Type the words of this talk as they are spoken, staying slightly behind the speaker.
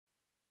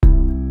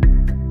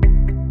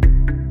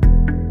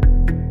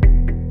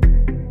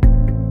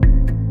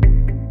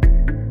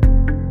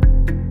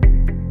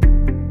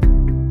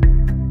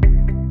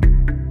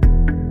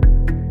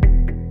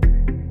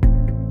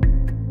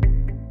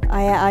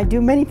I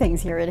do many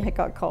things here at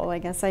Hickok Cole. I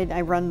guess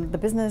I run the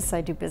business, I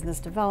do business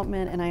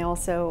development, and I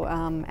also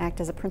act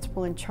as a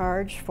principal in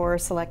charge for a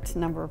select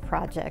number of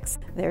projects.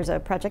 There's a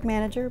project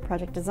manager,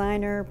 project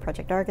designer,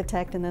 project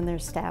architect, and then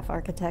there's staff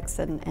architects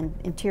and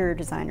interior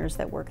designers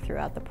that work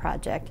throughout the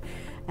project.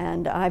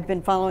 And I've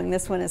been following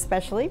this one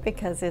especially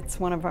because it's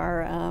one of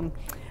our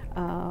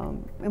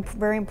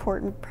very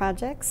important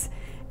projects.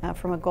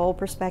 From a goal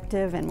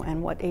perspective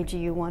and what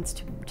AGU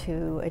wants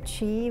to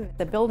achieve.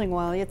 The building,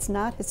 while it's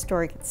not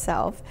historic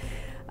itself,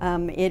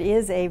 it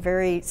is a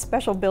very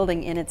special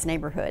building in its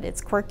neighborhood. It's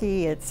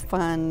quirky, it's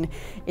fun,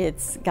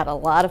 it's got a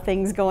lot of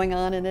things going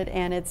on in it,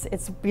 and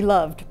it's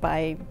beloved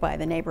by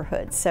the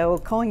neighborhood. So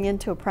going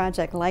into a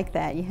project like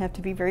that, you have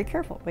to be very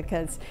careful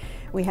because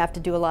we have to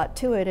do a lot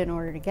to it in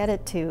order to get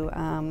it to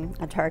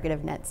a target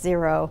of net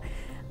zero.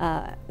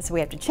 So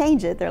we have to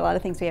change it. There are a lot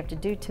of things we have to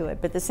do to it,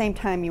 but at the same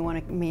time you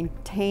want to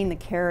maintain the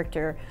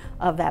character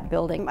of that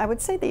building. I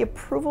would say the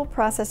approval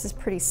process is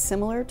pretty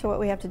similar to what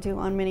we have to do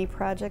on many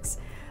projects.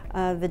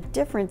 The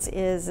difference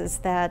is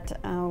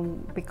that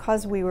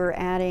because we were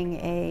adding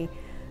a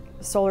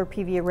solar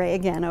PV array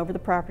again over the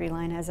property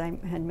line, as I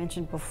had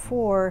mentioned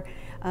before,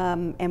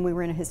 and we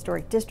were in a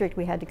historic district,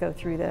 we had to go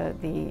through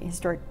the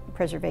Historic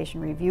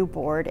Preservation Review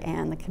Board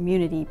and the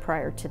community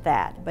prior to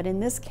that. But in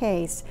this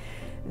case,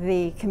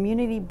 the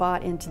community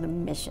bought into the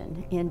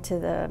mission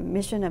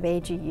of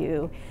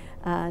AGU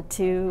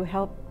to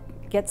help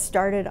get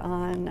started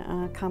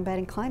on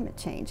combating climate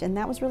change, and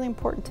that was really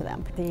important to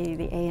them.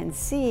 The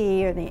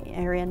ANC, or the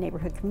Area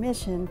Neighborhood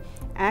Commission,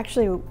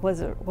 actually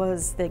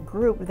was the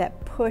group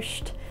that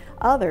pushed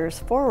others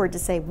forward to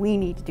say, we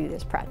need to do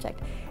this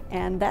project.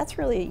 And that's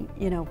really,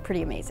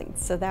 pretty amazing.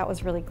 So that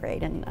was really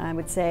great. And I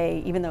would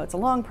say, even though it's a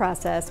long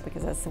process,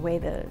 because that's the way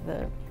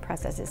the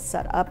process is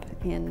set up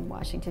in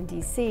Washington,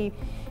 D.C.,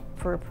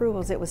 for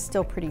approvals, it was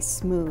still pretty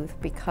smooth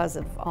because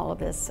of all of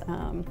this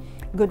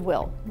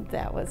goodwill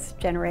that was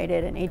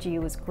generated. And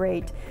AGU was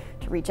great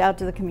to reach out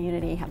to the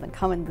community, have them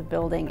come into the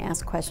building,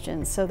 ask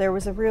questions. So there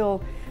was a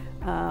real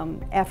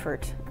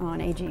effort on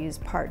AGU's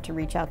part to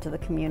reach out to the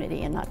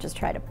community and not just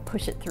try to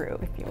push it through,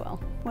 if you will.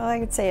 Well, I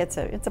would say it's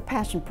a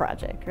passion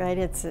project, right?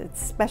 It's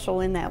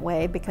special in that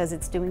way because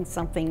it's doing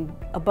something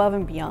above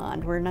and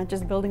beyond. We're not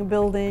just building a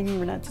building,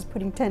 we're not just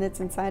putting tenants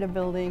inside a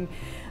building.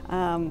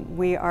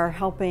 We are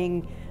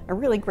helping a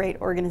really great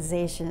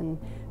organization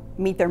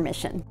meet their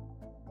mission.